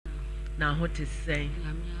Na ho te sei.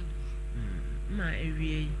 Ma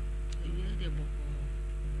ewie. De boko.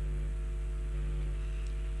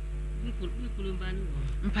 Mikuru ba ni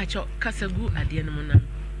wo. Mpacho kasagu ade no na.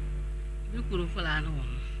 Mikuru fala no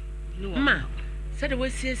wo. Ma, said we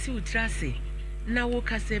siesi utrase. Na wo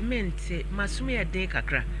kasemente masumi ya den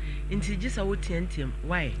kakra. Nti gisa wo tiantem.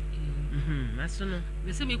 Why? Maso no.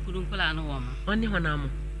 Me se mikuru fala no wo ma. Oni hona mo.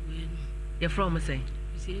 Ye from say.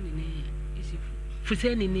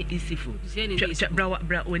 Fuseni ni isifu.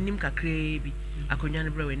 Bra wenim kakra bi. Akonwa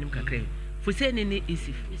no bra wenim kakra. Fuseni ni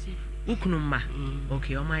isifu. Ukunu ma.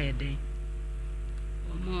 Okay, o ma ye den.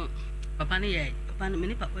 Omo papa ni ye, papa ni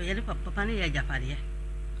mini papa ye papa ni ye japade.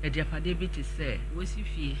 E japade bi ti se. Wo si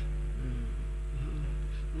fie.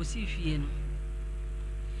 Wo si fie no.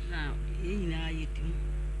 Na ye nyina ye tim.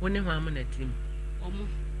 Woni ho am na tim. Omo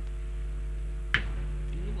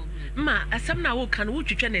ma asam na wo kan wo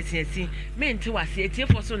twetwa na siasi me nte wase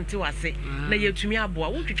etiefo so nte wase na yetumi aboa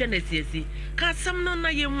wo twetwa na siasi ka asam no na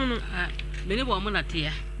ye hunu me ne bo mo na te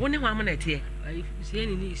wo ne ho am na te ai sie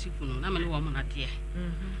ni isifu no na me ne wo mo na te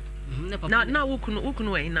na wo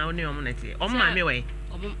kunu we na wo ne wo mo na te o ma me we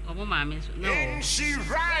o ma me so no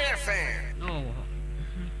Nhyira fan no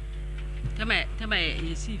tama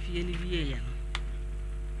ye si fie ni wie ya no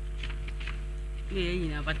ne ye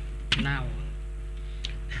nyina ba now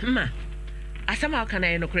ma asama kana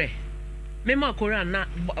ye no kre me ma koran na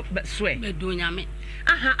swe be do nyame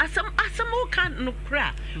aha asam wo kan no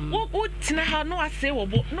kra wo tina ha no ase wo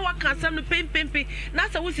bo no waka asam no pempempe na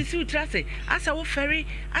asa wo sisi utrase asa wo feri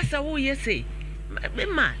asa wo yese me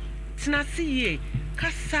ma tina si ye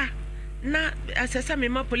kasa na asesa me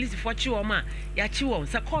ma police for chi wo ma ya chi wo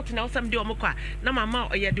sa court na osam de wo mkwa na mama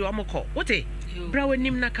ye de wo mkọ wote bra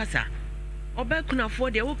wanim na kasa oba kunafo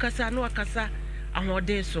de wo kasa no akasa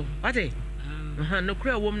ahode so wate no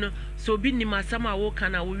kura wom no so bi ni masam a wo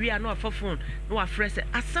kana wo wi a no afafon no wa frese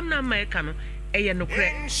asam na maika no eye no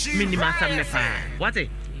kura mini masam ne fa wate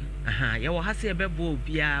ye wo hase e bebo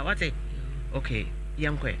bia wate okay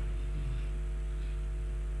yankwe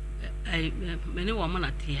ai me ne wo mo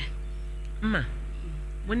na te ma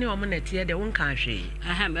woni wo mo na te de won kan hwe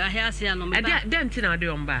me ahia no me ba de ntina de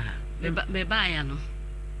won ba me ba ya no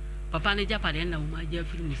papa ne japade na wo ma ja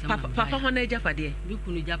firi mu sama papa ho na japade bi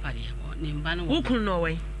kunu japade ne mba no wo kunu no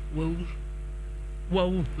we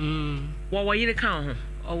wawu wo yire kan ho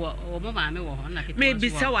o mo ma me wo ho na ke me bi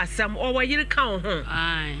sa wasam wo yire kan ho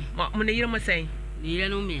ai mo ne yire mo sen ne yire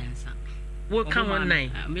no miensa wo kan ho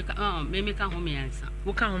nine me kan ho miensa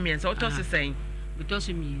wo kan ho miensa o to se sen bi to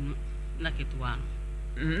se mi na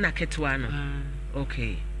ketwa no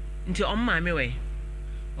okay nti o ma me we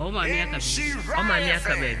o ma me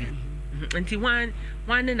aka baby nti wan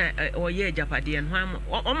na o ye japade en hwan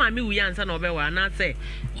o ma me wuya nsa na obewa na say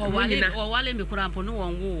o wale me kura mpo no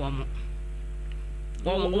won wo mo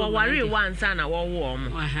wo ware wan nsa na wo wo mo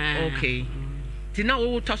okay ti na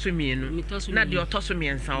wo toso mienu na de o toso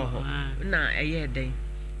miensa ho na eye den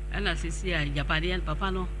ana sisi a japade en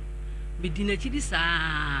papa no bi dinachidi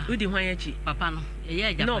sa udi hwan yachi papa no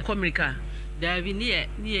eye japade no komirika davi ni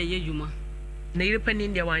ye juma na yire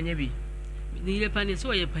panin de wanya bi ni yire panin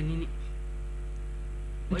so ye panini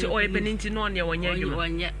nti o ye panin ti no ne wanya juma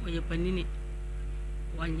wanya o ye panini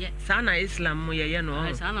wanya sana islam mo ye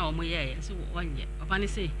no sana o mo ye so wanya papa ni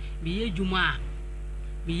say bi ye juma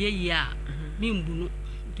bi ye ya mi mbunu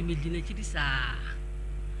to mi dinachidi sa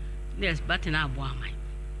nes batena abo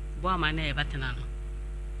amai na e batena no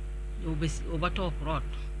o bato prot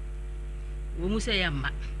wo mu se yamba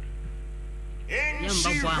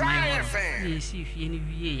bo amai ni si fie ni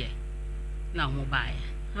wie ye na mo bae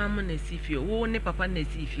ha mo na si fie wo ne papa na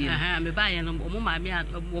si fie me bae no mo ma me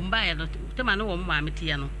wo bae no te ma no wo ma me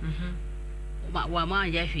tie no wa ma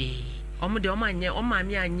ya hwe o mo de o ma nye o ma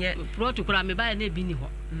me anye prot kura me bae na bi ni ho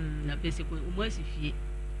na pese ko mo si fie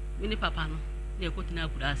me ni papa no na ko tina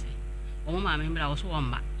kurase o mo ma me mbra wo so wo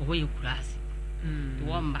mba o ho ye kurase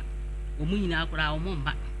wo mba o mu nyina akura o mo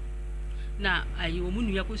mba na ayi o mu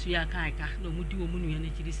nuya ko suya kan ka na o mu di o mu nuya na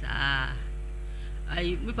kiri sa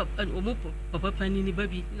ayi me papa o mu papa pani ni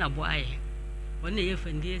babi na bo aye wona ye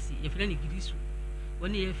fandesi ye fere ni girisu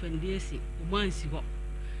wona ye fandesi o mo ansi ho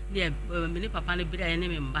ne me ni papa ne bira ye ne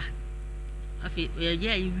me mba afi ye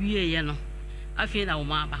ye wie ye no afi na o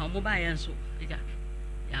ma ba o mo ba ye nso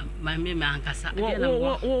ya ma me ma ankasa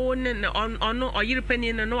wo ne ono o yire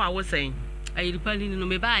pani no wa wo sen ayi pani no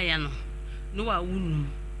me ba ye no no wa wunu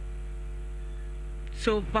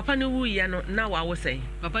so papa ni wu ya no na wa wo sen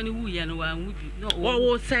papa ni wu ya no wa wu no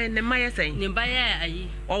wo sen ne maye sen ne ba ya ayi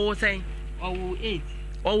wo sen wo 8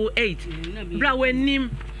 wo 8 bra wanim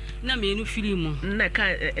na me no firi mu na ka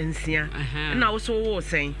ensia na wo so wo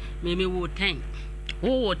sen me wo 10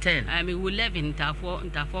 wo 10 I me wo 11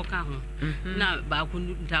 ntafo ka ho na ba ko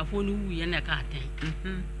ntafo no wu ye na ka 10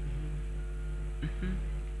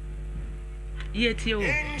 yeti o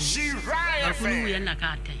ba ko no wu ye na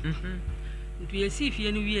ka 10 ntu ye si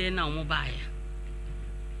fie no wie na wo ba ya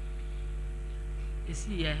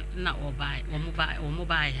esi ye na wo ba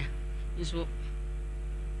ya so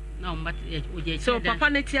na umba oje so papa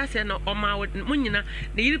ne ti ase no o ma munyina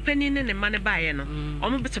ne yiri pani ne ne ma ne baaye no o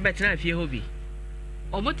mo betena fie ho bi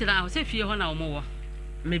o mo tira se fie ho na o mo wo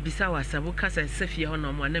me bisa wa sabu kasa se fie ho na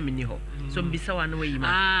o mo na meni ho so mbisa wa no wa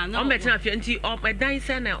yima o betena fie nti o edan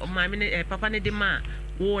se na o ma me ne papa ne de ma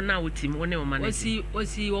wo na wotim wo ne o ma ne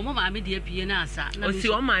osi wo mo ma me de pie na asa na osi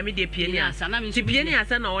o ma me de pie na asa ti pie ni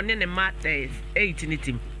asa na o ne ma 8 ni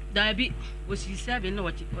tim Dabi osi 7 na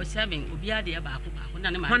o 7 obi ade ba ko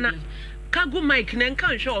na ne ma kagu mic na nka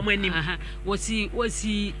nhwe o mo anim osi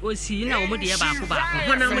na o mo de ba ko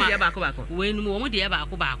hona mo de ba ko we nu o mo de ba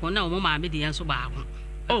ko na o mo ma me de enso ba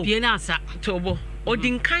ko pie na asa tobo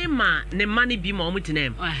odinkan ma ne ma ne bi ma o mo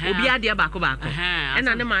tinam obi ade ba ko e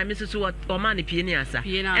na ne ma me susu o ma ne pie ni asa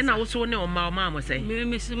e na wo so ne o ma mo sei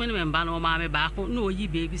me si me ne mba na o ma me ba ko na o yi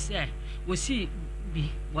baby say osi bi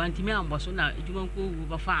wanti me amboso na edwuma nko wu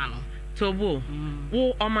ba fa no tobo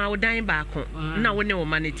wo o ma wo dan ba ko na wo ne wo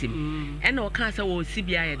ma ne tim e na o ka sa wo si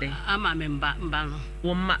bia ye den ama me mba no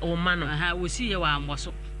wo ma no wo si ye wa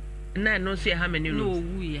amboso na no so ye ha many no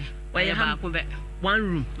rooms wu ye wa ye ba ko be one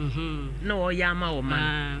room na wo ya ma wo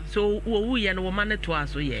ma so wo wu ye no wo ma ne to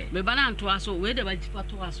aso ye me ba na to aso we de ba fa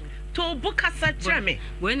to aso to bu kasa kire me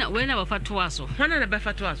we na ba fa to aso hwana na ba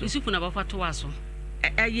fa to aso isufu na ba fa to aso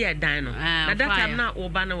ye dan no na that time na wo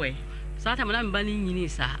ba no we so time na me ba ni nyini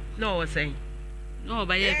sa no wo say no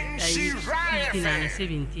ba ye 15 and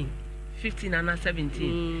 17 15 and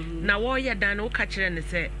 17 na wo ye dan no ka kire ne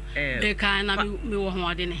se me kan na me wo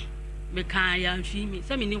ho de ne me kan ya mfi mi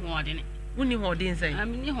se me ni ho de ne woni ho de nsai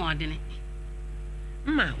me ni ho de ne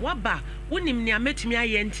ma waba wonim ni ametumi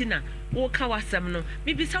aye ntina wo ka wasam no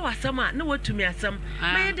bibisa wasam a na watumi asam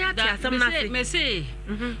ma ye de ati asam na se me se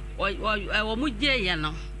wo mu je ye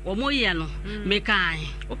no wo mo ye no me kan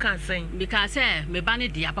wo kan sen me kan se me ba ne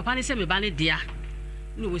dia papa ne se me ba ne dia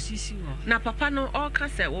no wo sisi wo na papa no o ka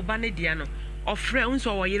se wo ba ne dia no ofre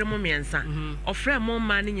unso wo yire mo miensa ofre mo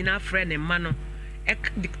ma ne nyina afre ne ma no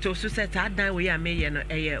dicto so set adan we ya me ye no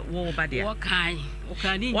eye wo ba dia wo kan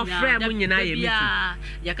ni nyina ofre mo nyina ye miti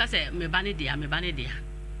ya ka se me ba ne dia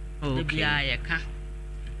de bia ye ka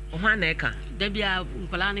o ha na e ka de bia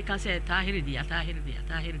nkola ne ka se tahiri dia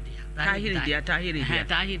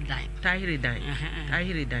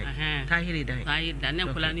ne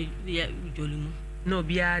nkola ni ye jolimu no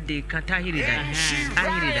bia de ka tahiri dai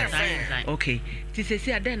okay ti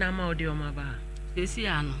sesi adan na ma odi o ma ba sesi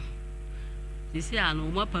ano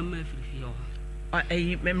mo pa ma firifie o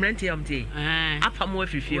ayi memrante amte apa mo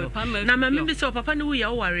firifie o na ma me bi so papa ni wu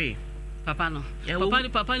ya o ware papa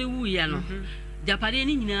ni wu ya no japade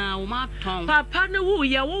ni nyina wo ma ton papa ni wu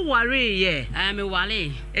ya wo ware ye me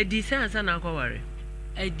wale edi sense na ko ware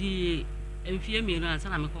edi emfie mi no ansa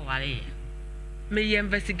na me ko ware ye me ye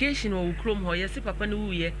investigation wo krom ho ye se papa ni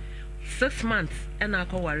wu ye 6 months and I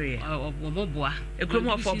call worry. Omoboa. A crom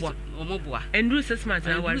of Omoboa. And do 6 months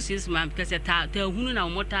and I was 6 months because tell who now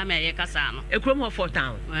more time a casano. A crom of 4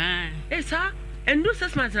 town. Eh, sir. And do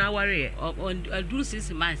 6 months and I worry. I do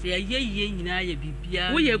 6 months. Ye,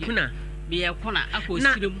 bibia. We kuna. Be a corner. I could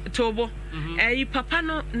Tobo. Eh, papa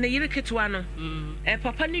no, Nhyira Ketuano. Eh,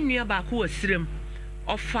 papa ni near who was slim.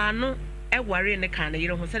 Or fano. E worry ne kan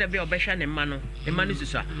yire ho se de be obehwa ne ma no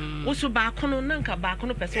susua wo so ba kono nanka ba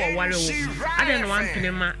kono pese wo worry wo ade no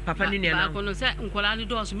wampene ma papa ni nua na ba kono se nkola ni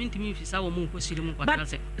do so mintimi fisa wo mu nkosiri mu kwata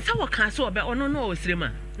se wo kan se obe ono no wo sirem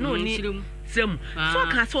a no ni sirem so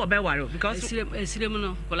kan se obe worry because sirem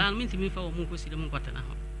no nkola mintimi fa wo mu nkosiri mu kwata na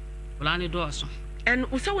ho nkola ni do so en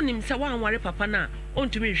wo se wonim se wan worry papa na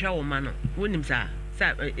ontumi hwa wo ma no wonim sa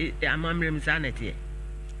amamrem sa na tie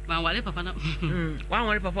wale papa na wan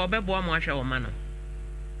wale papa obebo mo ahwe wo ma no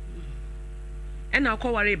na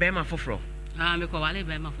ko ware be ma foforo me ko wale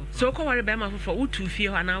be ma foforo so ko ware be ma foforo utu fie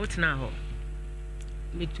ho na wotena ho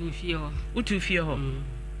me tu fie ho utu fie ho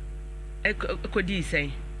ko di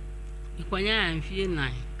sen ikonya mfie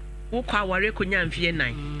 9 wo kwa ware konya mfie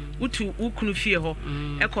 9 utu ukunu fie ho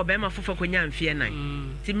ko be ma foforo konya mfie 9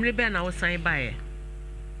 timre be na wo san bae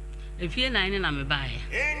mfie 9 na me bae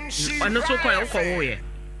ono so ko wo ye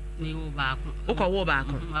ni wo baako wo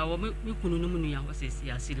baako wo me kunu no mu nua wo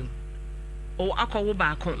sesi asirim o akọ wo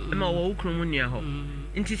baako ma wo kunu mu nua ho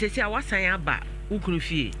nti sesi a wasan aba wo kunu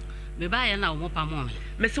fie me ba ya na wo pa mo me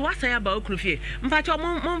me se wasan aba okunu fie mpacho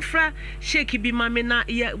momfra shake bi mame na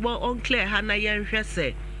ye on clear ha na ye nhwe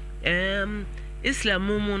se Islam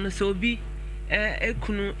mu no so bi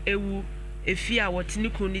ekunu ewu efi a wotini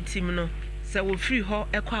kunu tim no se wo free ho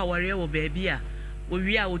ekọ aware wo ba bi a wo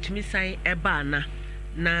wi a wotumi san eba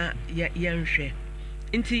na ye nhwe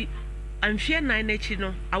nti amfie nan na chi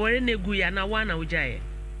no aware na egu ya na wa na ujaye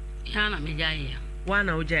ya na me jaye ya wa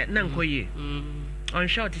na ujaye na nkoye on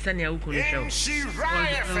short sani awuko no show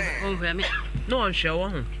on via me no on show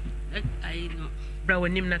ho I know bra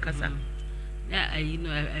wonim na kasa ya I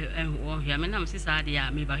know on via me na me sisa de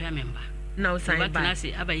ya me ba hwa memba na usan ba na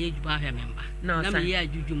se abaye juba hwa memba na me ya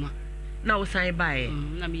jujuma na usan ba e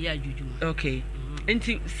na me ya jujuma okay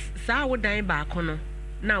nti saa wo dan ba kono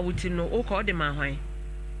na wuti no o ko de ma hwan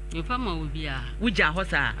Yofa ma obi a wuja ho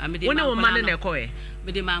saa wona wo man na ekoe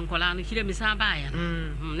me de man kola no kire mi san ba ya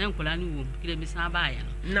no na nkola no wo kire mi san ba ya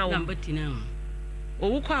no na mbatina o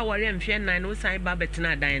wo ko aware mhwe nan no san ba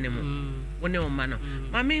betina dan ne mu wone wo man no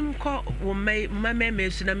mame mko wo mame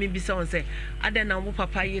mesu na me bisa on se ade na wo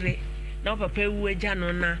papa yire na wo papa wu agya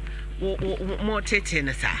no na wo mo tete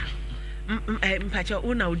ne saa mpacho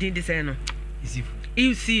una udin de se no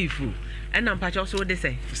isifu and mpacho so de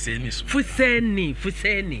say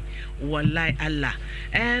fuseni wallahi Allah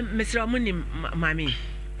Mr. Amuni mami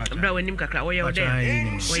bra wanim kakra wo ye wo de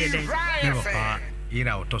never pa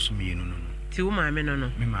ira otosumienu no ti wo mami no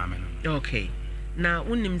me mami no okay na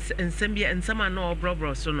unim nsem bia nsama na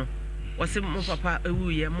obrobro so no wo se mo papa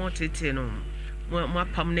ewu ye mo tete no mo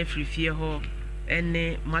apam na frifie ho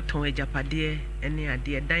ene maton ajapade ene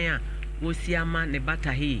ade dan a wo si ama ne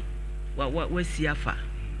bata he wa si afa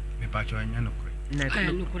me pa cho anya no kure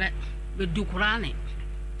na no kure be du kurane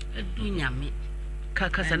edu nyame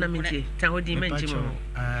kasa na miti ta hodi manji mo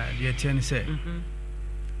de tiene se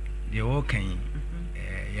de wo kan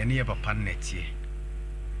ye ne ye papa netie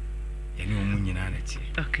ye ne omu nyina netie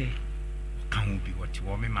okay kan wo bi woti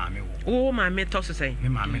wo me maame wo o maame to so sai me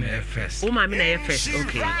maame na first o maame na first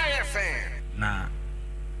okay na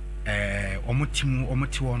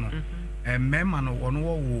omuti wo no mema no ono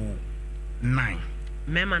wo 9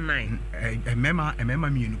 mema 9 mema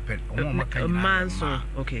mienu pe omo maka nyina manso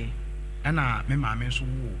okay ana me maame so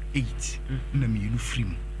wo 8 na mienu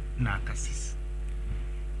frim na akasis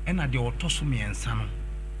ena de otoso miensa no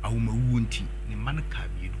awoma wuo nti ne man ka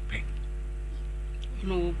mienu pe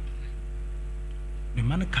no ne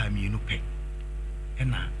man ka mienu pe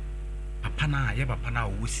ena papa na ye papa na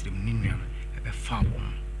wo sirem ni nua no ebe fa wo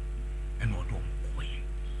ena odo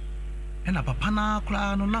ena papa na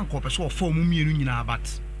kura no na nko pese ofo mu mienu nyina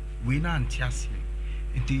bat we na antiase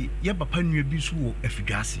nti ye papa nua bi so wo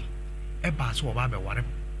afidwase e ba so oba be ware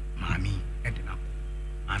maami e de na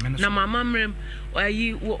maami na mama mrem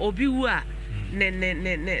ayi obi wu a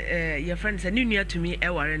ne your friend say ni nua to me e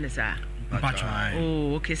ware ne sa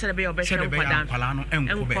oh okay so be obe hwe kwala no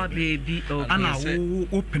enko baby okay ana wo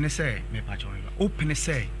open say me pa chon open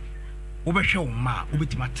say wo be hwe wo ma wo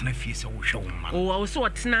betima tena fie say wo hwe wo ma oh wo so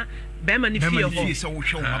tena be ma ni fie ho say wo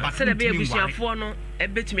hwe wo ma ba so be abusuafo no e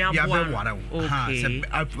betimi aboa okay say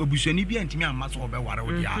abusuani bi antimi amma so be ware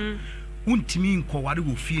wo dia untimi nko ware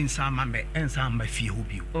wo fie nsa ma me ensa ma fie ho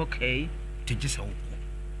bi okay teje say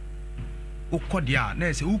wo ko dia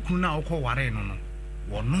na say ukunu na wo ko ware no no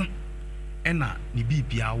wo no ena ni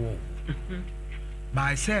bibia wo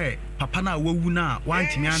ba say papa na wawu na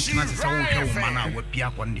wantimi antena se say wo hwe wo ma na wa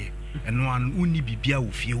pia konde eno an uni bibia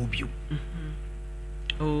wo fie ho bio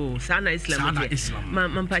oh sana Islam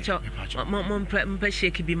mampacho mpa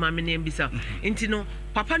shake bi mame ne mbisa nti no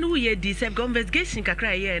papa no ye di self investigation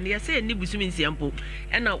kakra ye ne say ni busumi nsiampo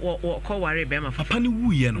ena wo ko ware be ma papa no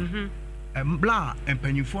wu ye no bla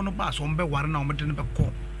empanyifo no ba so mbe ware na omde ne be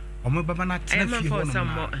ko omo baba na tena fie ho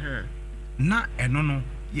no na eno no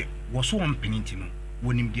ye wo so ompeninti no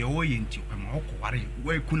wonim de wo ye nti ma ko ware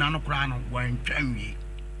wa kuna no kra no wan twanwie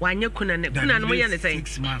wanye kuna no mo ye ne say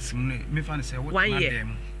 6 months me fa ne say what na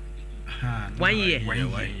dem 1 year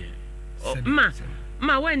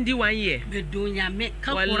ma wandi 1 year be do nyame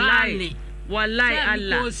ka Qur'ani wallahi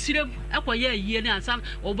Allah ko sire akoye yie ne ansam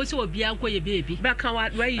obosi obi anko ye baby be kan wa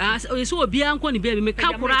yi so obi anko ni baby me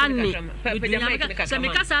ka Qur'ani se me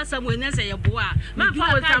ka sa asam we ne se ye boa ma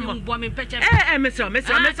fa wo sam bo me peche mesra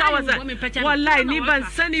wasa wallahi ni ban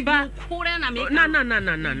sani ba kure na me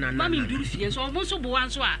na ma mi duru fie so obo so boa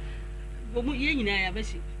so a wo mu ye nyina ya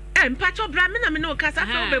basi mpacho bra me na me no kasa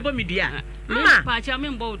fa obebo medua ma pacha me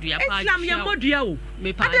mbo dua pacha Islam ya modua o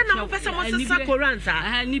me pacha ade na mo pesa mo sesa Quran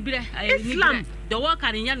sa ni bire Islam the work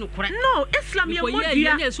kan nya no kure no Islam ya modua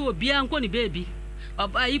ye ne so obi anko ni baby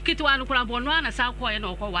ikiti wa no kura bo no ana sa ko ye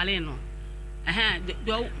no ko wale no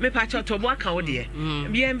me pa cho to bo aka wo de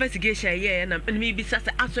be investigation ye na me bi sa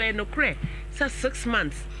aso e no kre sa 6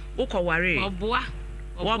 months wo ko ware oboa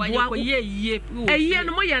ye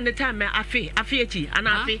no mo ya ne time afi echi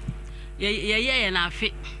ana afi ye na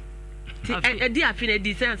afi di afi na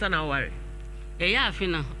di sense na ware ye afi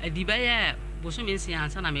na adi ba ye boso me nsia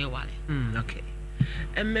ansa na me ware okay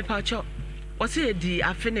me pa cho o se di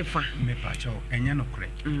afi ne fa me pa cho enye no kre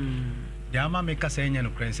de ama me ka se enye no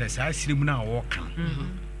kre se sa asirimu na wo kan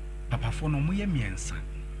papa fo no mo ye miensa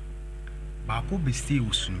ba ko be stay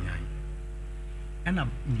usunyan ena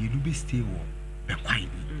mienu be stay wo be kwai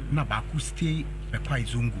na ba ko stay be kwai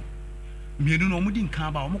zongo mienu no mo di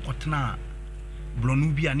nkan ba mo kotena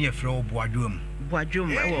blonu bi ane efre wo boadwom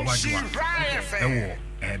ewo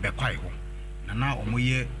be kwai ho na omo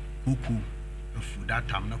ye kuku efu that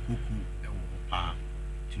time na kuku ewo pa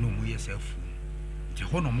tino mo ye sefu ti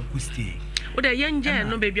ho no mo ku stay wo da yenje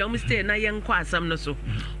no baby omo stay na yen kwa asam no so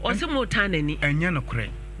o se mo tanani enye no kre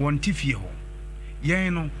won ti fie ho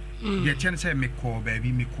yen no ye chen say me ko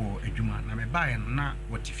baby me ko adwuma na me bae na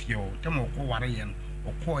woti fie ho tem o ko ware yen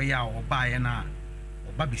o ko ya o bae na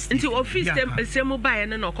o ba be stay nti office tem se mo bae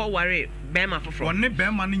na o ko ware be ma foforo won ne be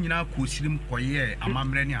ma no nyina ko sirim ko ye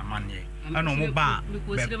amamre ne amane ana o mo ba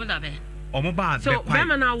o mo ba so be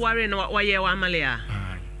ma na ware na wo ye wa amale a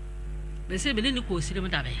be se be ni ko sirim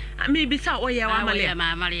da be me bi sa wo ye wa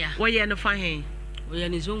amale wo ye no fa hen wo ye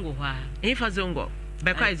ni zongo hwa e fa zongo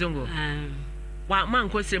be kwa zongo wa man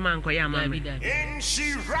ko sirim man ko ya amame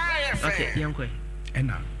okay yanko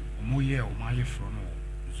ena o mo ye o ma ye fro no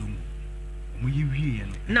zongo o mo ye wie ye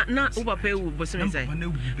no na wo papa ewu bo se me say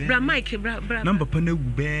bra mike bra number pa na wu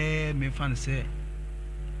be me fan say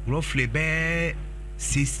roughly be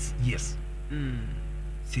 6 years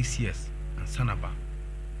 6 years and sanaba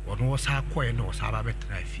ono wo sa koye no sa ba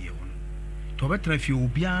betra fie won to betra fie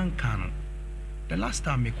obi anka no the last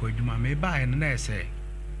time me ko adwuma me ba en na say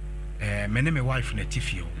me ne me wife na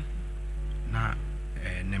tifie na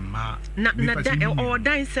ne ma na da o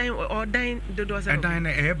dan sen o dan dodo say dan na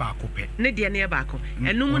e ba ko pe ne de ne ba ko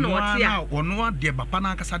enum no wote a ono ade papa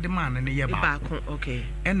na akasa de man ne ye ba ko okay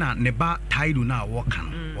e na ne ba taidu na wo kan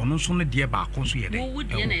ono so ne de ba ko so ye de wo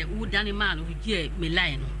de na wo dan man wo gie me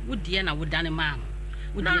line no wo de na wo dan man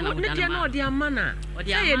na ne de na o de amana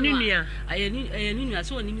say enunua enunua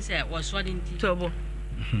so onim say wo so de nti tobo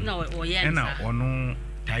na wo ye nsa na ono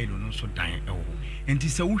taidu no so dan e wo enti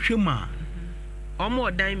se wo hwema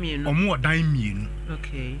omo dan mienu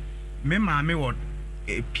okay me ma me wo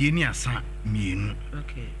pieni asa mienu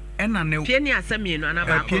okay ena ne pieni asa mienu ana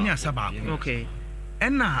ba pieni asa ba okay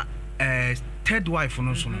ena third wife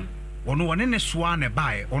no so no wono wone ne soa ne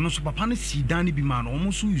bae ono so papa no si dan ne bi ma no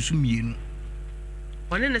omo so yusu mienu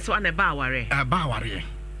wone ne soa ne ba ware ba ware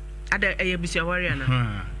ada eyebusia ware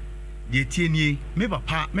ana de tienie me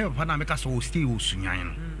papa na me ka so stay o sunyan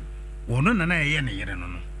no wono na eye ne yere no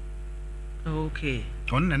no okay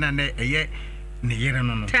on na eye ne yere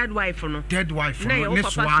no no third wife no ne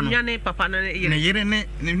soa no ne papa no ne yere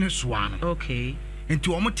ne soa no okay enti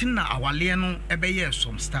omo tin na awale no ebe ye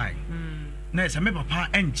some style na ese me papa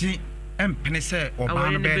enje empene se oba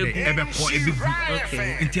no be de ebe ko ebe gu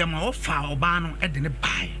okay enti ama ofa oba no e de ne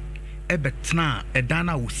bai ebe tena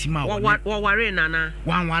edana osima wo ware nana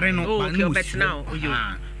wan ware no ba no betena oyo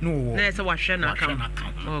no na ese wa hwe na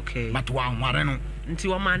account okay but wan ware no nti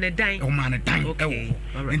wo ma ne dan ewo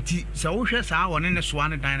nti se wo hwe saa wone ne soa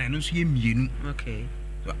ne dan na no so ye mienu okay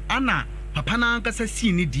so ana papa na nkasa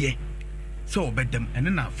si ni de se obedam ene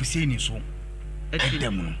na fusie ni so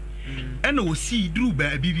edam no ena o si duru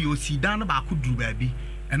ba bibi o si dan ba ko duru ba bi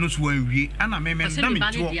eno so anwie ana me na me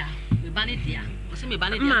to me ba ne dia o se me ba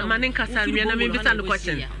ne dia ma ne nkasa nwie na me bisa no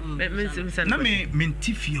question na me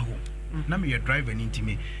mentifie ho na me driver ni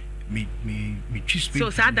ntimi me twi space so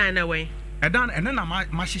sa dan na we edan ene na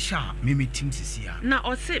ma hihya me tim sisi a na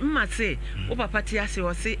o se mma se wo papa ti ase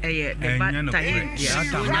o se eye de ba tayi dia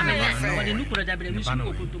o de nukura da bre mi su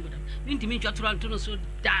ko to mi ntimi twatoro anto no so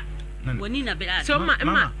da woni na be so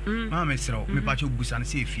ma me sero me pa cho busa na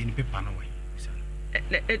se fie ni pepa na we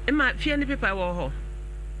ma fie ni pepa wo ho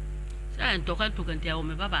sa ntoka ntia o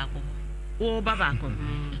me baba ko wo baba ko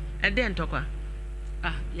e de ntoka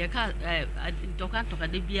ye ka ntoka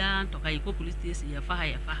de bia ntoka iko police station ye fa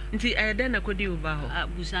nti e de na kodi uba ho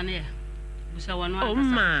busa ne ya busa wonu aka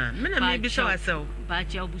ma me na me bi so aso ba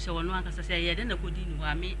chia busa wonu aka sa ye de na kodi ni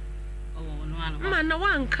wa me wonu ano ma na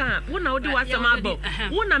wanka wo na odi wasama abo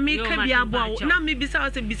wo na me ka bia abo na me bi sa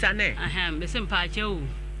wase bisa ne me se mpa chia o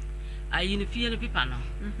ayi ni fie no pipa no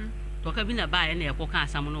toka bi na ba ye na ye ko ka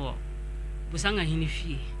asam no wo busa nga hini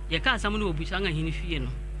fie ye ka asam no wo busa nga hini fie no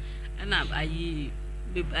na ayi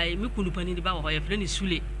ai me kunu pani de ba wo ye friend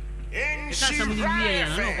Sule ka sam ni wie ya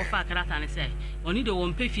no ko fa krata ne say oni de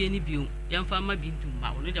won pefie ni bio yam fa ma bintu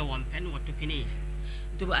ma oni de won pen wo to kene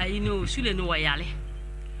to ai no Sule no wo yale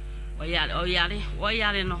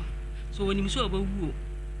no so woni mi so ba wuo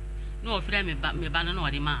no o frɛ me ba no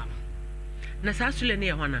de ma na sa Sule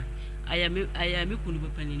ne hona aya me kunu ba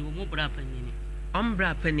pani ni wo mo bra pani ni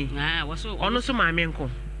ombra pani wo so ono so ma me nko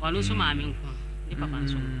ono so ma me nko ni papa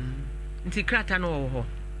so nti krata no wo ho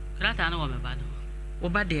krata no wo me ba do wo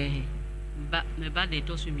ba de he ba me ba de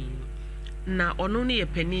to so mi na ono ne ye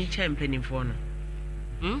pani champion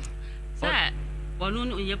sa ono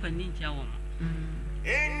no ye pani ntia wo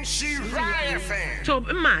Nhyira FM. So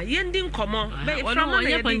ma yendi nkomo be from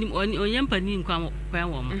onye pani nkwa kwan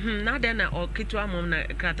wo na de na okitu amom na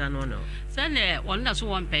krata no no sa ne won da so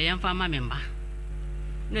won pe yem fa ma memba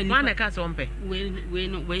na ni na ka so won pe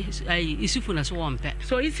we ai isifu na so won pe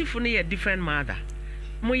so isifu no ye different mother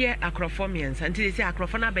mo ye akrofo miensa nti say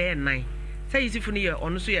akrofo na be ye nine say isifu no ye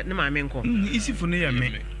ono so ye ne ma me nko isifu no ye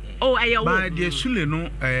me oh ayo ba de Sule no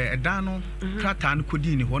dan no krata no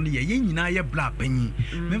kodi ni ho no ye nyina ye bla panyi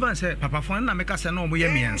me ban say papa fon na me ka say no mo ye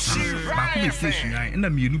miensa ba ko be station ai na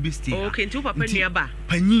mienu be stay okay nti papa nua ba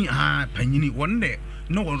panyi panyi ni won ne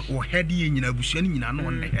no o head ye nyina busua ni nyina no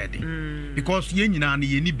won ne head because ye nyina no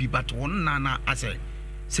ye ni bi but won na ase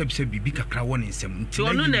sebse bibi kakra won nsem nti so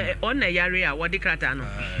ono na yare a wodi krata no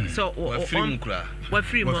so wa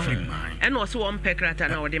free mo and also won pe krata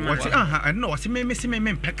na wodi ma what no was me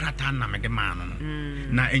pe krata na me de ma no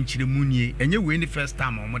na enchire munie enye we ni first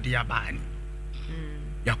time o mo de ya ba ni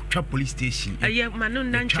ya kwa police station aye manu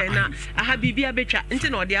na nche na aha bibia betwa nti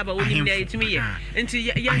na odi aba woni na yetumi ye nti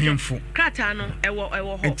ya krata no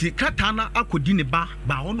ewo ho nti krata na akodi ne ba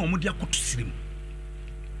ho na o mo de akoto sirim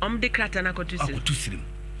de krata na akoto sirim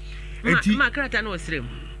ma krata na osirem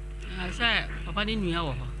sa papa ni nua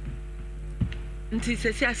wo ho nti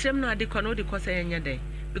sesi asrem na ade kono de kosa yenya den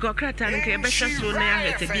because krata no ka ebehwa so na ya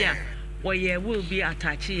hete bia wo ye will be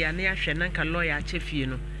attach ya na ya hwe na nka lawyer achefie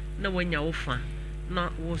no na wonya wo fa na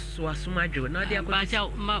wo so asomadwo na de akoto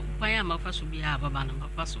ma kwaya ma fa so bia baba na ma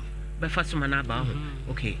fa so be fa so na ba ho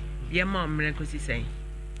okay ye ma omre ko sisen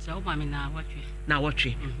sa wo ma me na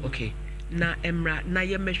watwe okay na emra na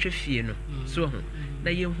ye mehwe fie no so ho na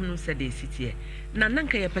ye hunu se de sitie na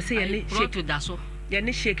nanka ye pese ye ne shake da so ye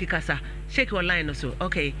ne shake kasa shake online no so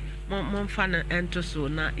okay mon fa na ento so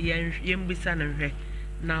na ye mbisa na hwe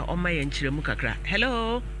na o ma ye nchiremu kakra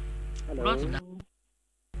hello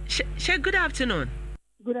shake good afternoon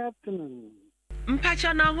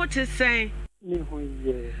mpacha na ho te sen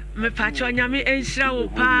me pacha onyame enhira wo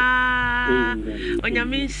pa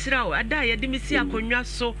onyame enhira wo ada ye de misi akonwa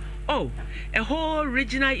so oh a whole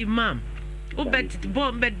regional imam ubet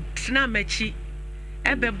bomb tna machi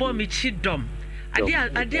ebe bomb chi dom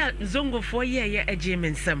adia zongo fo ye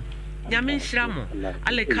ejimensam nyame nhyira mo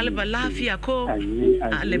ale kalba lafia ko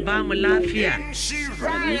ale ba mo lafia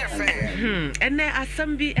ene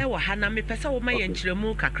asambi ewo hana me pesa wo ma ye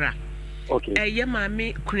nkyiremu kakra okay ye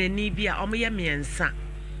maame kunani bi a omo ye miensa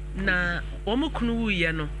na omo kunu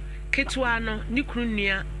wuye no ketwa no ni kunu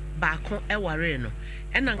nua baako eware no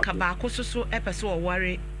ena nka baako soso epese wo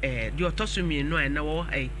ware de otosumi no na wo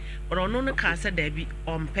ono no ka se da bi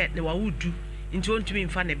ompe ne wa wudu nti ontumi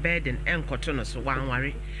mfa ne burden enkoto no so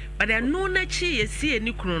wanware but no na chi yesi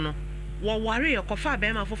eni kunu no wo ware yakofa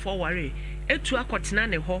be ma fofo ware etu akotena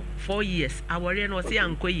ne ho 4 years aware no se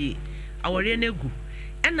yankoyi aware na egu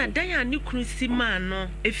ena dan ya ne kunu si ma no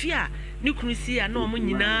efia ne kunu si ya na omo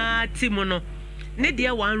nyina timu no ne de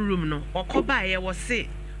one room no okoba ye wo se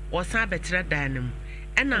wo san betre dan nem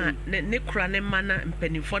ena ne kura ne mana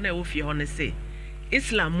mpanifo na wo fie ho ne se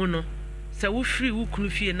islam no se wo free wo kunu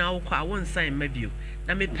fie na wo kwa wo nsan mabio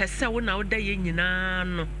na me pese wo na wo da ye nyina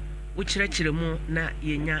no wo kirekire mu na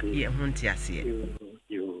yenya ye ho ntiase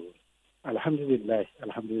alhamdulillah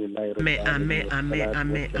amen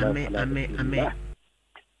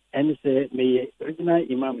and say me original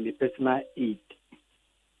imam the personal aid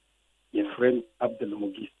your friend Abdul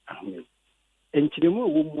Mugis Ahmed and chiremo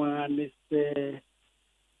wo mu an say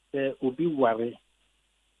obi ware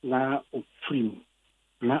na ofrim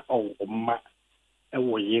na owoma e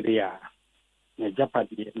wo yere a na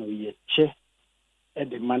japade no ye che e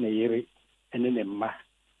de ma na yere ene ne ma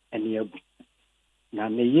ene abu na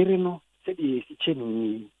ne yere no se de esi che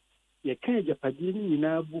ni ye kan japade ni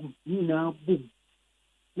na bu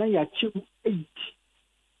na ya che 8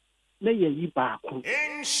 na ye yi ba ko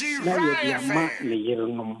na ye ma ne yere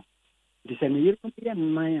no de se ne yere no ye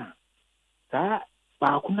nan a ta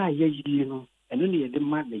ba ko na ye yi no ene ne ye de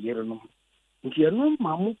ma ne yere no nti eno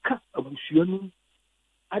mamuka abusuanu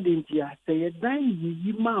adentia say ye dan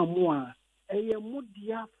yi ma mo a eye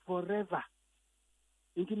mudia forever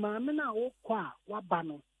nti maame na wo kwa waba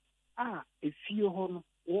no a efie ho no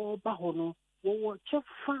wo ba ho no wo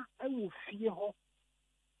chefa awu fie ho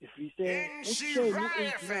efiri sɛ wo mu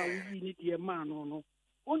entina wo yi ni de ma no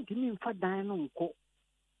ontimi mfa dan no nko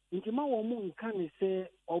nti ma wo mu nka ne sɛ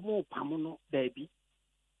omo pam no daabi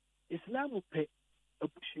Islam pɛ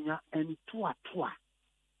abusunya entoatoa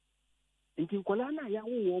nti nkola na ya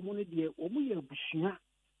wo mu no de wo mu yɛ abusunya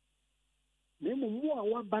na mu a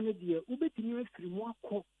waba no de wobetimi afiri mu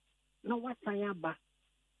akɔ na wasan aba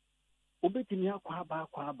obetimi akɔ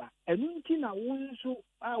aba ɛno nti na wo nso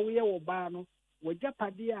a wo yɛ wo ba no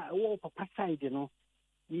wajapade a wo papa side no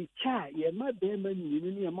yi cha ye ma be ma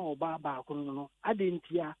nyinu ne ma oba ba ko no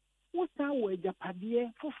adentia wo san wo ajapade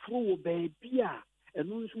foforo wo ba bia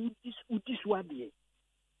eno nso utisu ade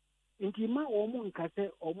nti ma o mo nkase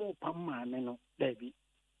o mo pam maame no dabi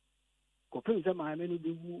ko penza maame no be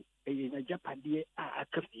wu eye na ajapade a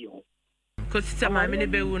akafi ho ko sisa maame ne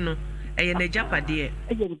be wu no eye na ajapade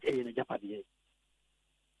eye na ajapade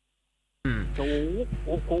so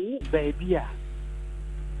wo ba bia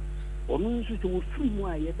onu nso se wo firi mu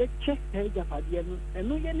a ye be che ejapade no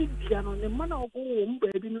eno ye ne bia no ne mana wo wo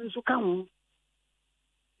mbaabi no nso ka ho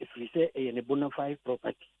efiri se eye ne bona fide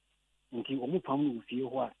property nti omu pam no fie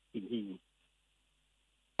ho a eyi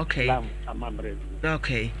okay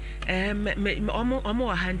okay omo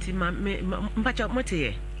wa hanti ma mpacha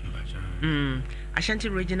mote Ashanti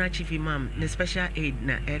Regional Chief Imam ne special aid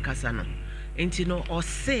na kasa no nti no o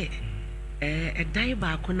se dan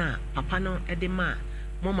ba ko na papa no de ma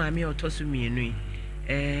mo maame otoso mienu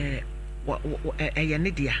eye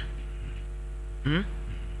ne dia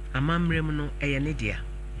amamrem no eye ne dia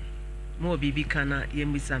mo bibi kana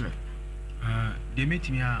yemisa no de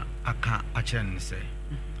metimi aka akyen se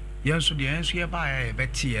yenso de yenso ye ba ya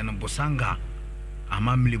betie no bosanga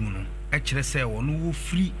amamrem no kire se wono wo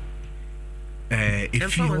free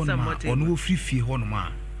efi ho no ma wono wo free fie ho no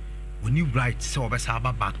ma oni right se obesa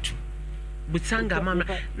aba back to Busanga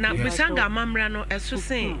mamra na busanga mamra no eso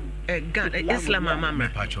sen Islam mamra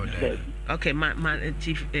okay my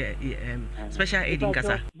chief special aid in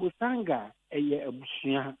Kasa busanga eye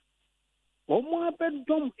abusua omo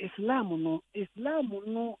abedom Islam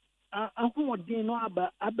no ahomodin no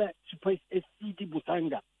aba super SCD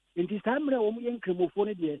busanga nti samre omo yenkremofo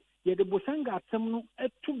ne de ye de busanga atem no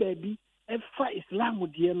etu baabi efa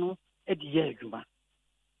Islam de no e de ye adwuma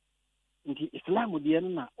nti Islam de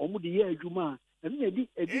na omo de ye adwuma na edi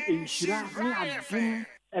Nhyira ne adum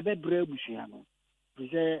ebebre abusua no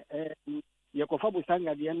bize ye kofa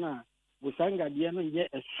busanga de na busanga de no ye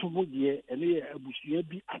esumu de ene ye abusua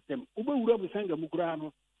bi atem obewura busanga mukura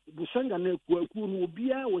no busanga na akuaku no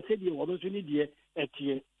obia wo se de wo so ne de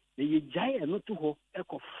etie ye jai eno to ho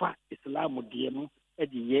ekofa Islam de no e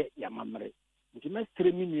de ye yamamre nti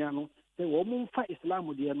mestre minua no se wo mo mfa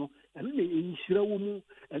Islam de no eno na Nhyira wo mu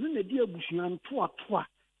eno na di abusua nto atoa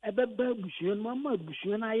ebeba abusua no ma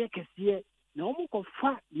abusua na aye kese na wo mo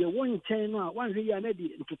kofa ye wo nchen no a wanhwe ya na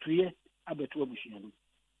di ntutuye abeto abusua no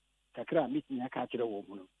kakra mitnya ka kire wo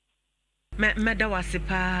mu no meda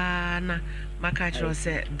wasipa na maka kire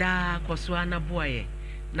se da koso ana boye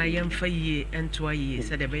na yemfa yie entoa yie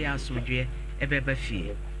se de be ya asomdwe ebeba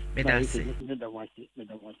fie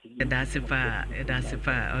medase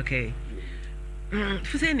pa okay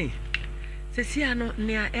fuseni sesia no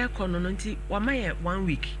ne aircon no nti wamaye 1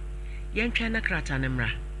 week yentwa na krata ne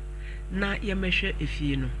mra na yemehwe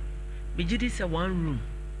efie no bigidi se 1 room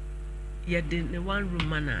yede ne 1 room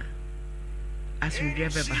mana asomdwe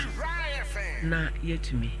beba na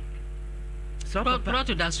yetumi so brought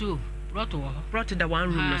to the so brought to the 1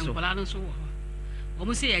 room no so bala no so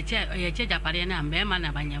omo se ye che japare na mbema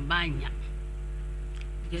na banya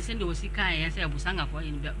yese ndo osika ye se busanga fo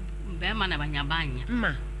yin mbema na banya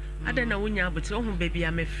ma ada na wonya abotre ohun baby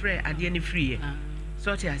am frɛ ade ne free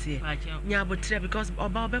so te ase nya abotre because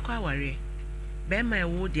oba obekwa aware be ma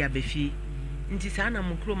ewo de abefi nti sa na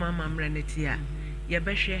mukro mama mra neti a ye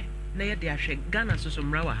behwe na ye de ahwe Ghana soso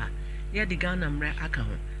mra wa ha ye de Ghana mra aka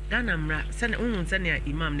ho Ghana mra se ne ohun se ne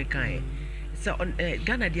imam ne kan so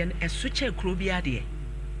Ghana de na esoche kro bi ade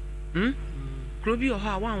kro bi o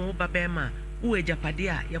ha wan wo babema wo ejapade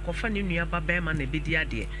a ye kofa ne nua babema na bedi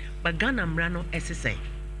ade ba Ghana mra no esesen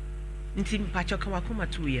nti mpacho ka wakoma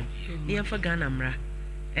tuyem ne yemfa Ghana mra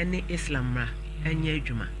ene Islam mra enye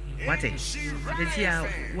adwuma wate deti a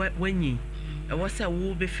wanyi e wo se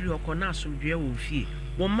wo be firi okona asomdwe wo fie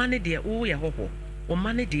wo mane de wo ye hoho wo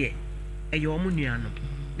mane de eye wo nua no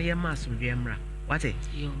ne ye ma asomdwe mra wate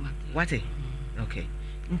okay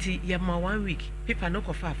nti ye ma 1 week paper no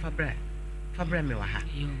kofa afabra Fabre me wa ha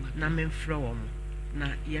na memfrɛ wo mo na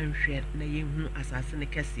yɛnhwɛ na yɛnhu asase ne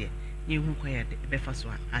kɛseɛ yɛnhu kwaya de befa so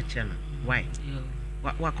a kyɛ no why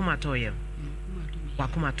wa koma toye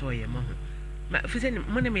mo ho ma fise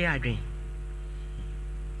mo ne me yɛ adwen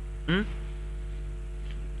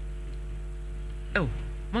oh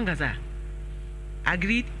mongaza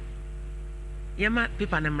agreed yama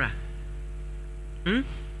paper namra me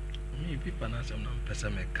paper na asem na pesa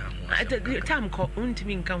me ka ho time ko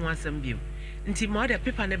untimi nka ho asem bio nti mo de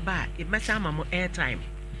paper ne ba e mesa ama mo airtime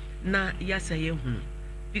na yasa ye hu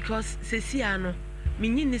because sesia no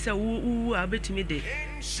menyi ni se wo abetimi de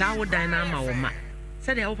sa wo dan na ama wo ma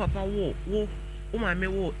se de wo papa wo ma me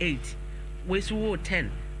wo 8 we so wo 10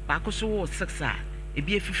 ba ko so wo 6 a e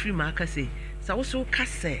bi efifiri ma aka se sa wo so ka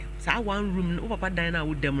se sa one room wo papa dan na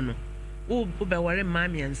wo dam no wo be ware ma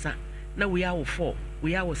miensa na we are 4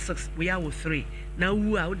 we are 6 we are 3 na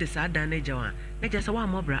wu a wo de sa dan na jawa na je se wa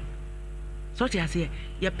mobra so ti ase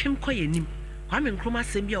ye pem koye nim kwame nkroma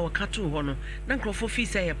asem bia waka to ho no na nkrofo fi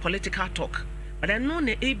say a political talk but I know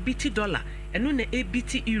na $80 eno na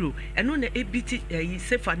 $80 euro eno na $80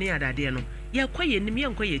 sefa ne adade no ye koye nim ye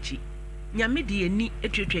nkoye chi nyame de ani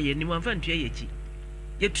etwetwe ye nim amfa ntwe ye chi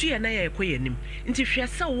ye tue na ye koye nim nti hwe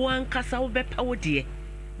se wo ankasa wo bepa wo de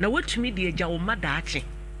na watumi de agya wo madaache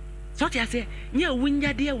so ti ase nya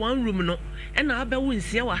wunya de one room no ena aba wo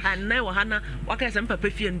nsia wa ha na wa ha na waka se mpapa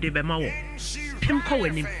fie nde be ma wo pim ko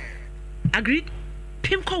wanim agreed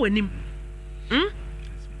pim ko wanim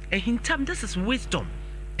hintam this is wisdom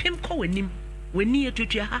pim ko wanim wani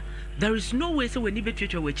etwetwe ha there is no way so wani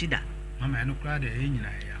betwetwe wachi da mama eno kra de nyina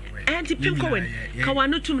ya we anti pim ko wanim ka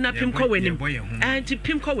wano tum na pim ko wanim anti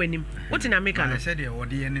pim ko wanim what in America no said wo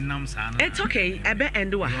de ne nam sa na it's okay ebe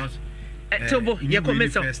end wa tobo ye ko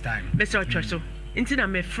meso Mr. Ochoso inti na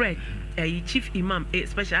me friend chief imam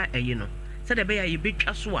special no said ebe ya ye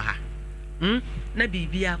betwa so ha na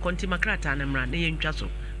bibia konti makrata na mra na ye ntwa so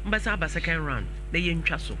mbasa aba second round na ye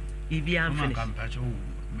ntwa so bibia am finish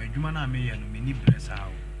madwuma na me ye no me ni bresa ha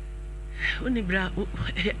unibra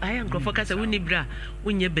aya nkrofo kasa unibra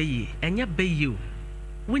unye bayi enya bayi o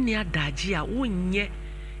woni adaje a wonye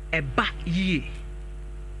eba yie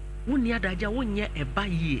woni adaje a wonye eba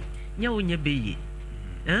yie nya wonye bayi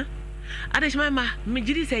adeshima ma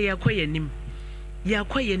mejiri se yakoye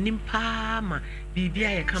nim pa ma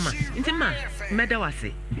bibia ye kama nti ma meda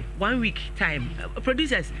wase 1 week time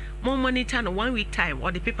producers more money time 1 week time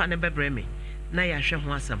or the paper na bebre me na ya hwe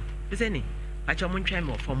ho asam biseni acha mo ntwa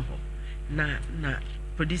me ofom ho na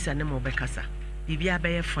producer ne mo bekasa bibia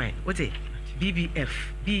be ye fine what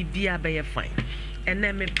BBF bibia be ye fine and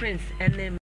then me prince and then